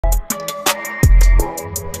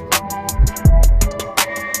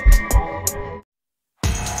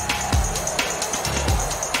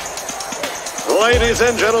Ladies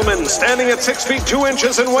and gentlemen, standing at 6 feet 2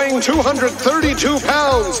 inches and weighing 232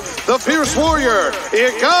 pounds, the fierce warrior,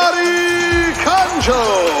 Igari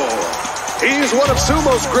Kanjo. He's one of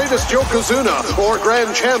sumo's greatest yokozuna, or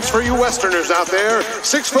grand champs for you Westerners out there.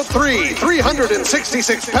 6'3",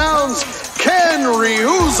 366 pounds, Ken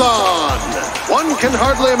Ryuzan. One can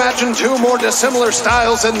hardly imagine two more dissimilar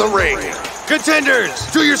styles in the ring.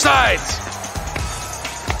 Contenders, to your sides.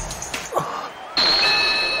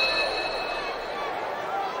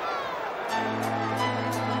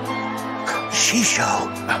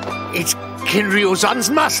 Shisho, it's Ken Ryuzan's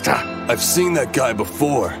master. I've seen that guy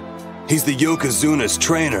before. He's the Yokozuna's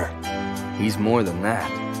trainer. He's more than that.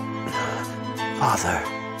 Father.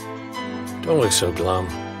 Don't look so glum.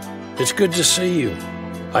 It's good to see you.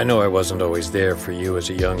 I know I wasn't always there for you as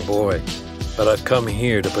a young boy, but I've come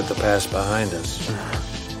here to put the past behind us.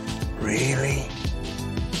 Really?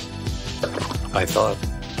 I thought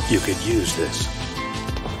you could use this.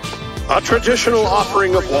 A traditional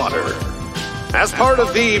offering of water. As part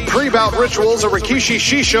of the pre-bout rituals, a Rikishi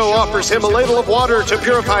Shisho offers him a ladle of water to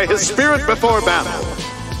purify his spirit before battle.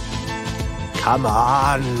 Come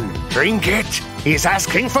on, drink it. He's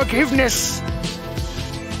asking forgiveness.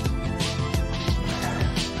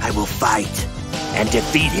 I will fight and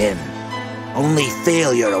defeat him. Only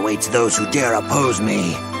failure awaits those who dare oppose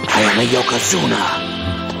me. I am a Yokozuna.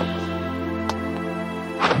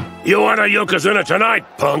 You want a Yokozuna tonight,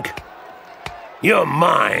 punk? You're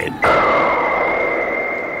mine.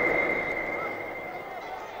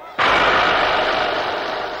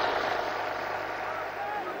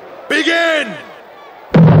 Begin!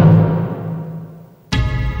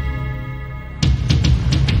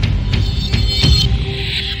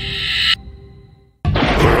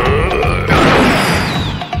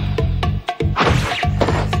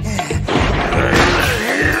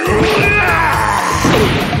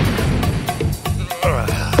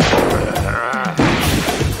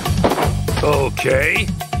 Okay,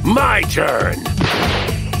 my turn.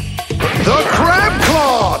 The Crab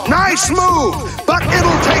Claw! Nice move! But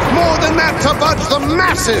it'll take more than that to budge the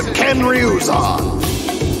massive Ken Ryuzan.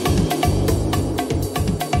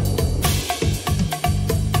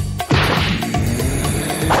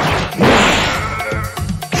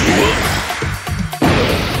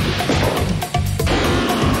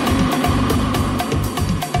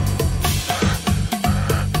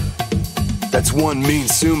 That's one mean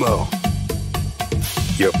sumo.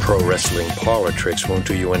 Your pro wrestling parlor tricks won't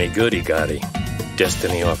do you any good, Igari.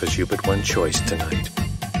 Destiny offers you but one choice tonight.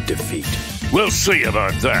 Defeat. We'll see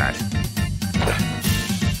about that.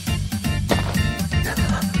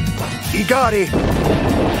 Igari!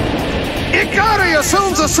 Igari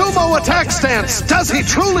assumes a sumo attack stance. Does he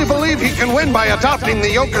truly believe he can win by adopting the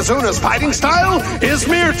Yokozuna's fighting style? His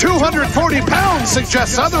mere 240 pounds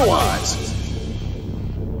suggests otherwise.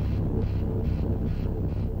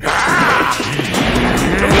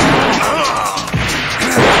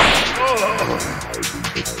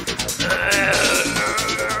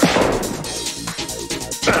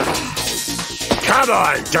 Come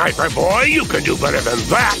on, diaper boy, you can do better than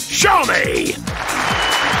that. Show me!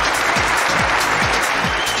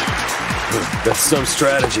 That's some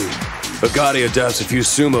strategy. Igari adapts a few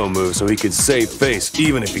sumo moves so he can save face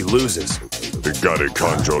even if he loses. Igari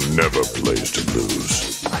Kanjo never plays to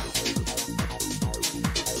lose.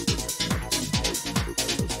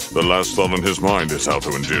 The last thought on his mind is how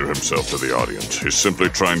to endear himself to the audience. He's simply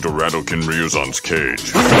trying to rattle Ken Ryuzan's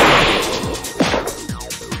cage.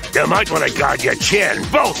 You might want to guard your chin,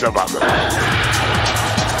 both of them.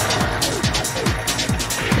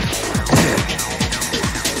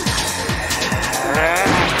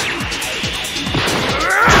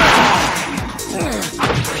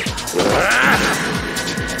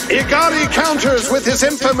 Igari counters with his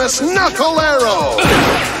infamous knuckle arrow.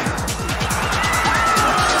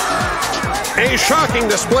 A shocking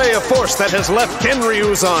display of force that has left Ken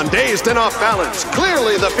Ryuzan dazed and off balance.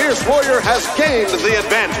 Clearly, the fierce warrior has gained the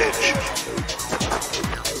advantage.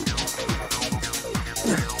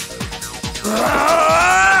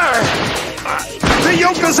 The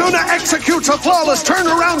Yokozuna executes a flawless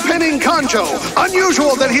turnaround pinning Kanjo.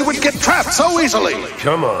 Unusual that he would get trapped so easily.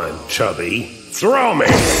 Come on, chubby. Throw me!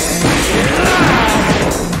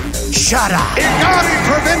 Shut up! Igari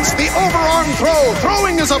prevents the overarm throw,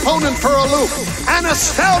 throwing his opponent for a loop. An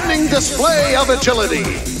astounding display of agility.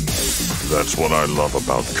 That's what I love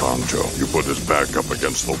about Kanjo. You put his back up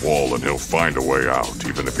against the wall and he'll find a way out,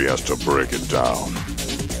 even if he has to break it down.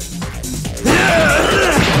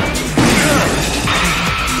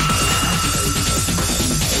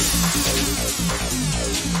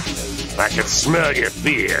 I can smell your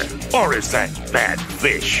fear. Or is that bad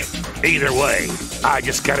fish? Either way, I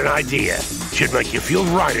just got an idea. Should make you feel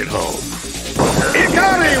right at home.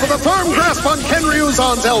 Igari with a firm grasp on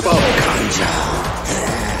Kenryuzan's elbow.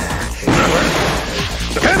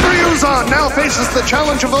 Kenryuzan now faces the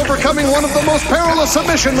challenge of overcoming one of the most perilous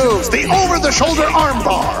submission moves, the over-the-shoulder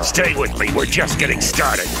armbar. Stay with me, we're just getting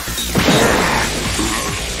started.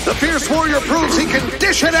 The Fierce Warrior proves he can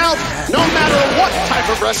dish it out no matter what type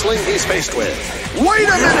of wrestling he's faced with. Wait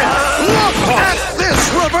a minute! Look at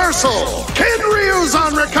this reversal!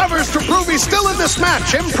 Kenryuzan recovers to prove he's still in this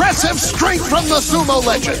match. Impressive strength from the sumo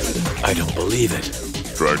legend. I don't believe it.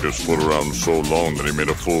 Dragged his foot around so long that he made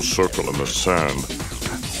a full circle in the sand.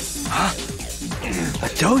 A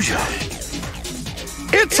dojo?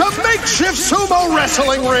 It's a makeshift sumo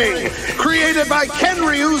wrestling ring, created by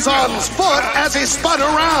Kenryuzan's foot as he spun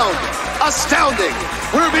around. Astounding!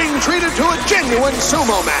 We're being treated to a genuine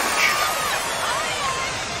sumo match.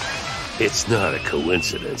 It's not a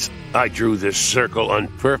coincidence. I drew this circle on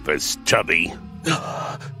purpose, Tubby.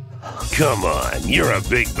 Come on, you're a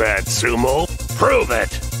big bad sumo. Prove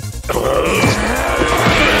it!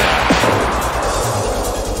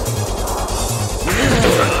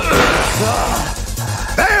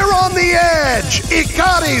 They're on the edge!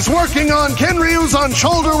 Igari's working on Kenryuzan's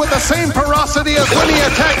shoulder with the same ferocity as when he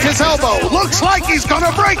attacked his elbow. Looks like he's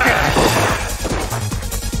gonna break it!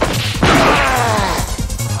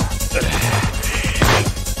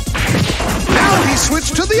 Now he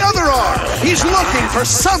switched to the other arm. He's looking for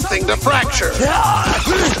something to fracture.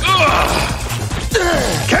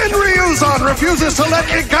 Kenryuzan refuses to let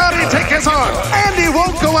Igari take his arm, and he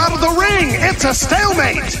won't go out of the ring. It's a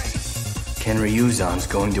stalemate. Kenryuzan's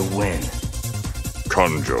going to win.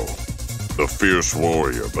 Kanjo, the Fierce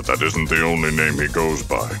Warrior, but that isn't the only name he goes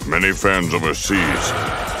by. Many fans overseas,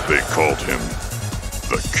 they called him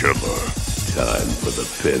the Killer. Time for the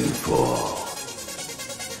pinfall.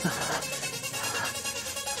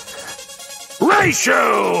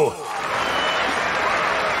 Ratio!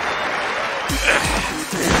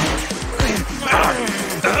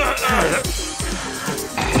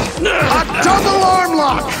 A double arm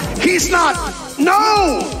lock! He's not...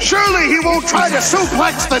 No! Surely he won't try to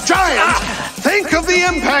suplex the giant! Think of the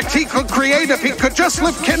impact he could create if he could just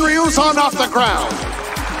lift Kenryuzan off the ground.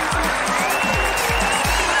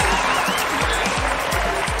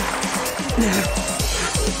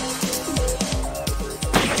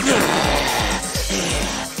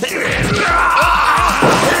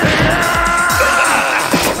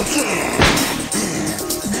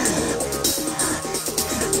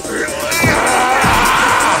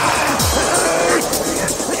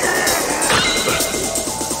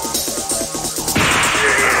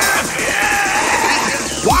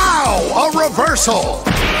 Reversal!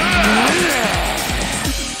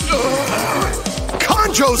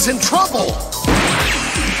 Kanjo's in trouble!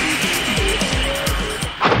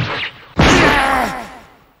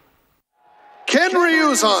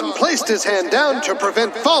 Kenryuzan placed his hand down to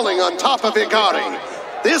prevent falling on top of Igari.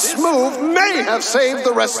 This move may have saved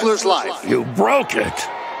the wrestler's life. You broke it!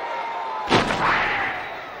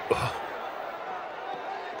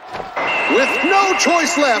 With no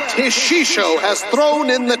choice left, his Shisho has thrown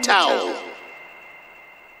in the towel.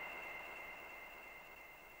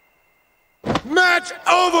 Match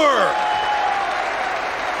over!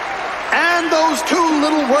 And those two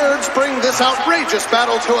little words bring this outrageous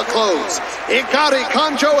battle to a close. Igari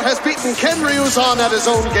Kanjo has beaten Kenryuzan at his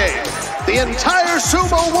own game. The entire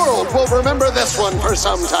sumo world will remember this one for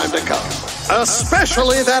some time to come.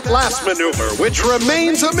 Especially that last maneuver, which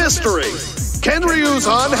remains a mystery.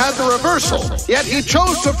 Kenryuzan had the reversal, yet he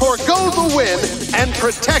chose to forego the win and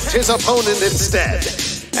protect his opponent instead.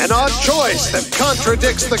 An odd choice that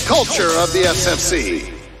contradicts the culture of the SFC.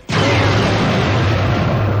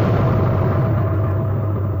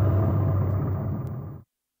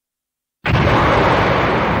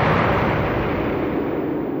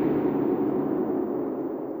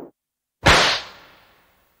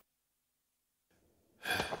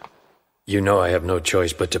 You know I have no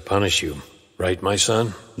choice but to punish you, right, my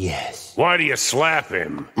son? Yes. Why do you slap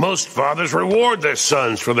him? Most fathers reward their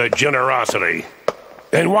sons for their generosity.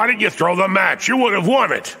 And why did you throw the match? You would have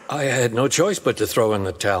won it. I had no choice but to throw in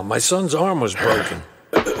the towel. My son's arm was broken.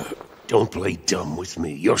 Don't play dumb with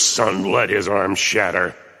me. Your son let his arm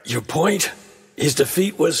shatter. Your point? His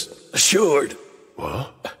defeat was assured.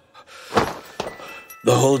 What?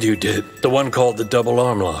 The hold you did, the one called the double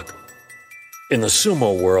arm lock. In the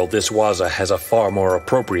sumo world, this waza has a far more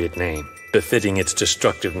appropriate name, befitting its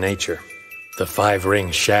destructive nature. The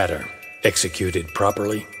 5-ring shatter, executed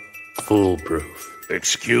properly, foolproof.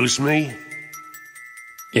 Excuse me?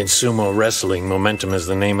 In sumo wrestling, momentum is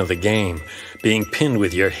the name of the game. Being pinned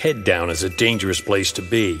with your head down is a dangerous place to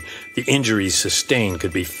be. The injuries sustained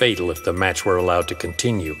could be fatal if the match were allowed to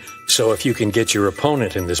continue. So if you can get your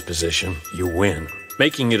opponent in this position, you win.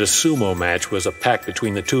 Making it a sumo match was a pact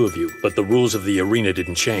between the two of you, but the rules of the arena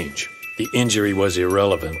didn't change. The injury was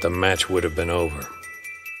irrelevant. The match would have been over.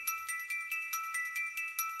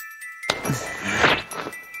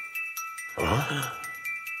 Huh?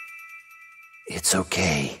 It's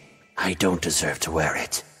okay. I don't deserve to wear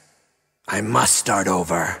it. I must start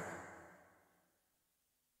over.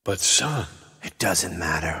 But son... It doesn't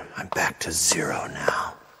matter. I'm back to zero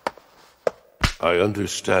now. I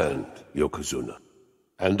understand, Yokozuna.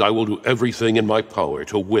 And I will do everything in my power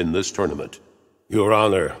to win this tournament. Your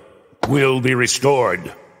honor will be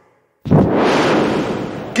restored.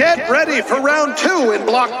 Get ready for round 2 in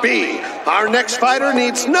Block B. Our next fighter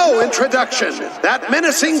needs no introduction. That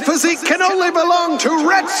menacing physique can only belong to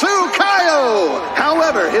Retsu Kaio.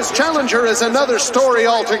 However, his challenger is another story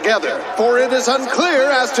altogether, for it is unclear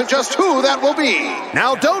as to just who that will be.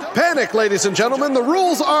 Now don't panic, ladies and gentlemen. The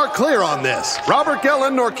rules are clear on this. Robert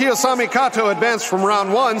Gellen nor Kiyosami Kato advanced from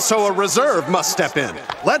round 1, so a reserve must step in.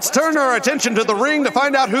 Let's turn our attention to the ring to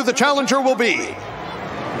find out who the challenger will be.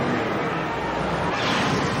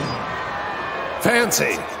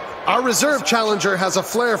 Fancy. Our reserve challenger has a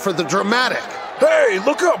flair for the dramatic. Hey,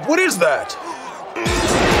 look up! What is that?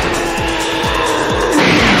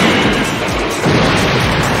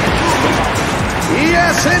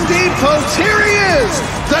 Yes, indeed, folks, here he is!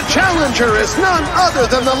 The challenger is none other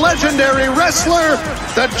than the legendary wrestler,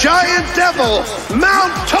 the Giant Devil,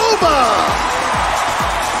 Mount Toba!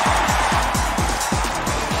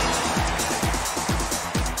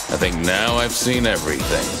 I think now I've seen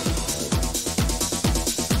everything.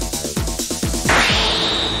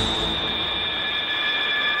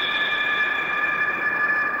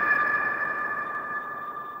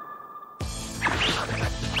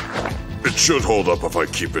 It should hold up if I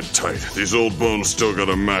keep it tight. These old bones still got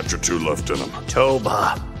a match or two left in them.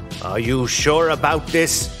 Toba, are you sure about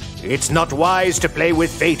this? It's not wise to play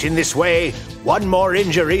with fate in this way. One more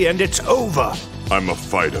injury and it's over. I'm a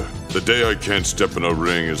fighter. The day I can't step in a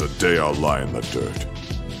ring is a day I'll lie in the dirt.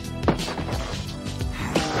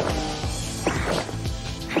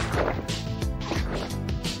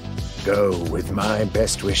 Go with my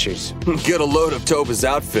best wishes. Get a load of Toba's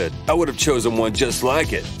outfit. I would have chosen one just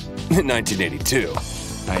like it. In 1982.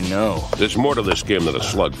 I know. There's more to this game than a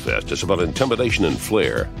slugfest. It's about intimidation and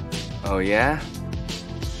flair. Oh, yeah?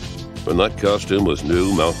 When that costume was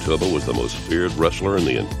new, Mount Toba was the most feared wrestler in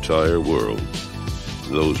the entire world.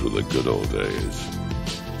 Those were the good old days.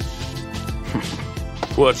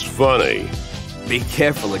 What's funny? Be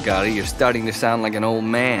careful, Agari. You're starting to sound like an old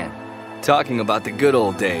man. Talking about the good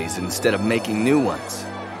old days instead of making new ones.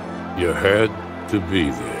 You had to be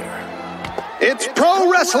there. It's pro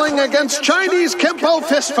wrestling against Chinese Kempo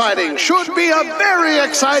fistfighting. Should be a very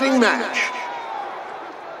exciting match.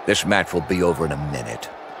 This match will be over in a minute.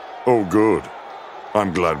 Oh, good.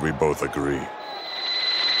 I'm glad we both agree.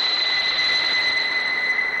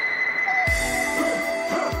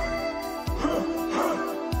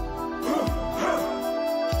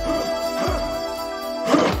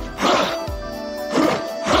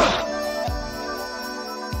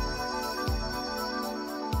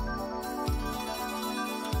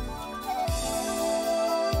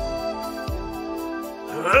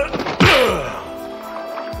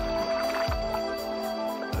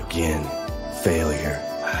 Again, failure.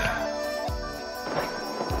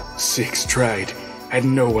 6 tried,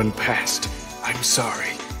 and no one passed. I'm sorry.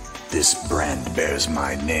 This brand bears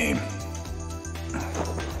my name.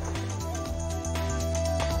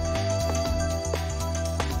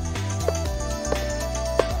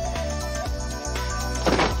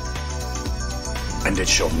 And it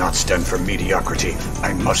shall not stand for mediocrity.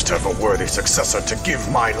 I must have a worthy successor to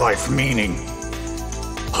give my life meaning.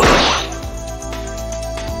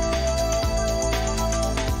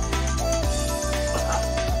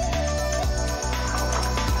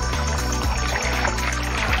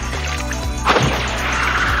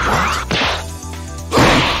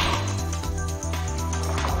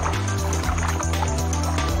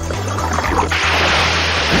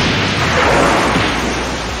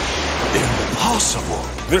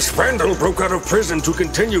 This vandal broke out of prison to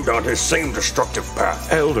continue down his same destructive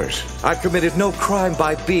path. Elders, I committed no crime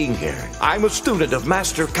by being here. I'm a student of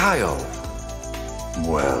Master Kaio.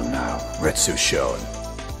 Well now, Retsu Shon.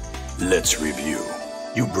 Let's review.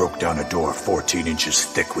 You broke down a door 14 inches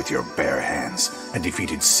thick with your bare hands and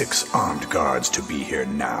defeated 6 armed guards to be here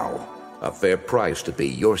now. A fair price to be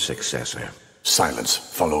your successor. Silence.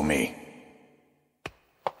 Follow me.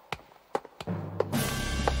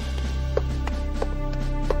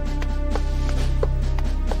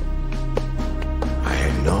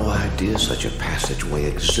 idea such a passageway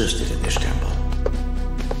existed in this temple.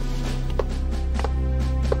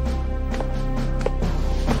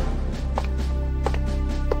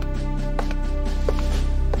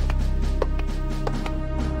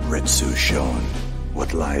 Retsu Shon,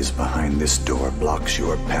 what lies behind this door blocks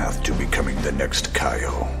your path to becoming the next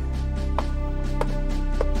Kaio.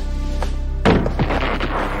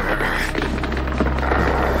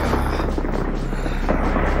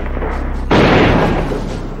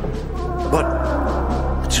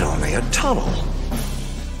 But it's only a tunnel.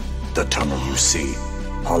 The tunnel you see,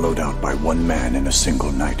 hollowed out by one man in a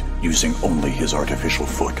single night, using only his artificial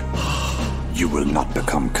foot. You will not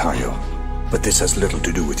become Kaio. But this has little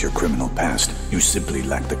to do with your criminal past. You simply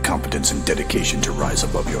lack the competence and dedication to rise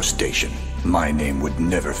above your station. My name would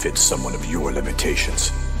never fit someone of your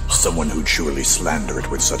limitations. Someone who'd surely slander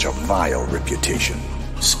it with such a vile reputation.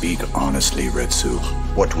 Speak honestly, Retsu.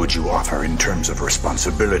 What would you offer in terms of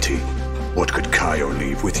responsibility? What could Kaio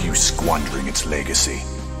leave with you squandering its legacy?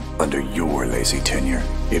 Under your lazy tenure,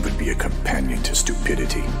 it would be a companion to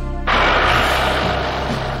stupidity.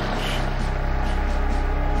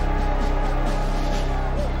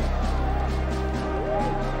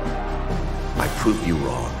 Prove you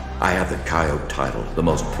wrong. I have the Kaio title, the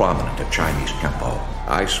most prominent of Chinese Kempo.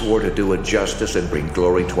 I swore to do it justice and bring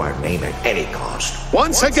glory to our name at any cost.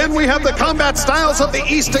 Once again, we have the combat styles of the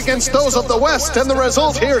East against those of the West, and the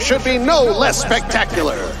result here should be no less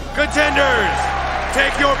spectacular. Contenders,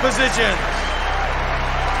 take your positions.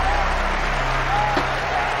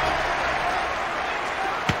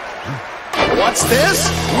 What's this?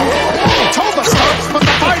 Toba starts, but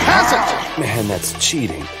the fight hasn't. Man, that's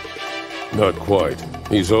cheating. Not quite.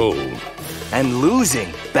 He's old. And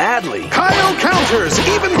losing badly. Kaio counters!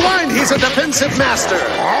 Even blind, he's a defensive master!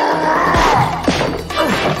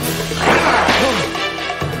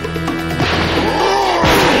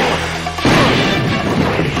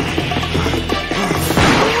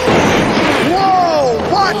 Whoa!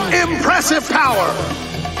 What impressive power!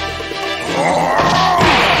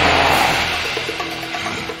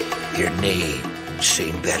 Your knee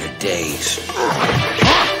seen better days.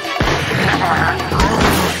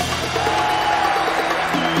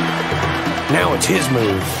 Now it's his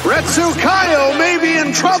move. Retsu Kaio may be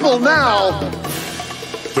in trouble now.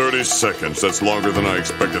 30 seconds. That's longer than I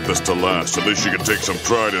expected this to last. At least you can take some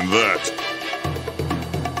pride in that.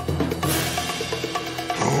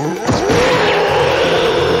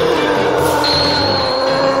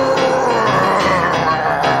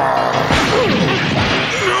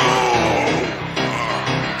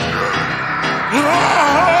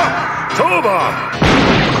 Toba!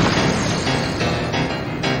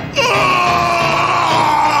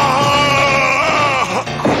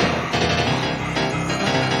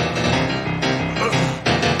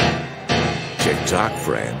 Tick-tock,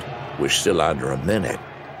 friend. We're still under a minute.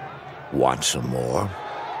 Want some more?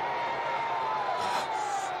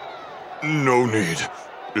 No need.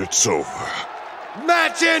 It's over.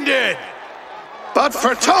 Match ended! But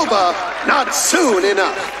for Toba, not soon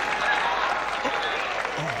enough.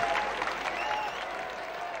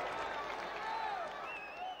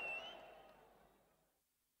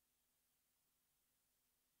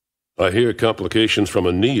 I hear complications from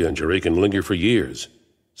a knee injury can linger for years.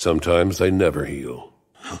 Sometimes they never heal.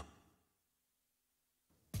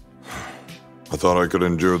 I thought I could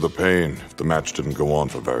endure the pain if the match didn't go on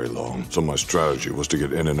for very long, so my strategy was to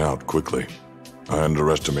get in and out quickly. I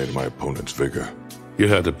underestimated my opponent's vigor. You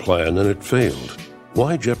had a plan and it failed.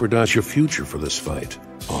 Why jeopardize your future for this fight?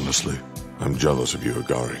 Honestly, I'm jealous of you,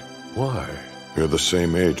 Agari. Why? You're the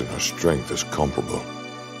same age and our strength is comparable.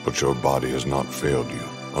 But your body has not failed you.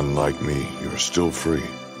 Unlike me, you're still free.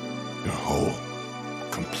 You're whole.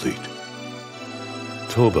 Complete.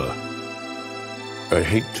 Toba, I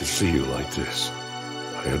hate to see you like this.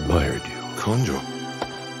 I admired you. Kanjo.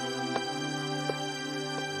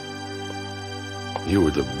 You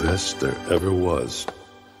were the best there ever was,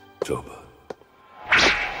 Toba.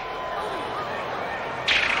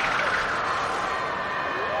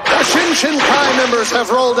 Shinshinkai members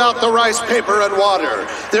have rolled out the rice paper and water.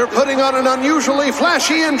 They're putting on an unusually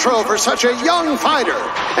flashy intro for such a young fighter.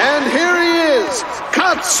 And here he is,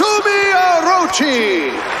 Katsumi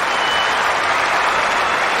Orochi.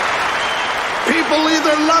 People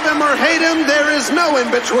either love him or hate him. There is no in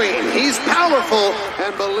between. He's powerful,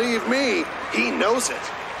 and believe me, he knows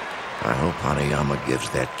it. I hope Hanayama gives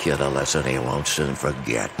that kid a lesson he won't soon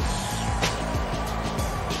forget.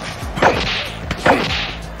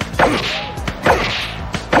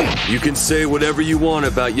 You can say whatever you want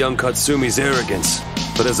about young Katsumi's arrogance,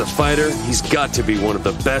 but as a fighter, he's got to be one of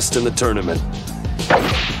the best in the tournament.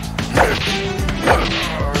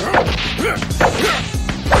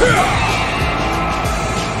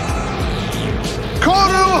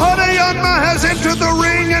 Hanma has entered the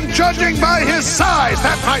ring, and judging by his size,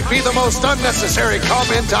 that might be the most unnecessary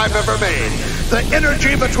comment I've ever made. The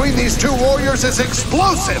energy between these two warriors is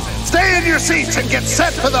explosive. Stay in your seats and get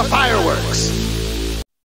set for the fireworks.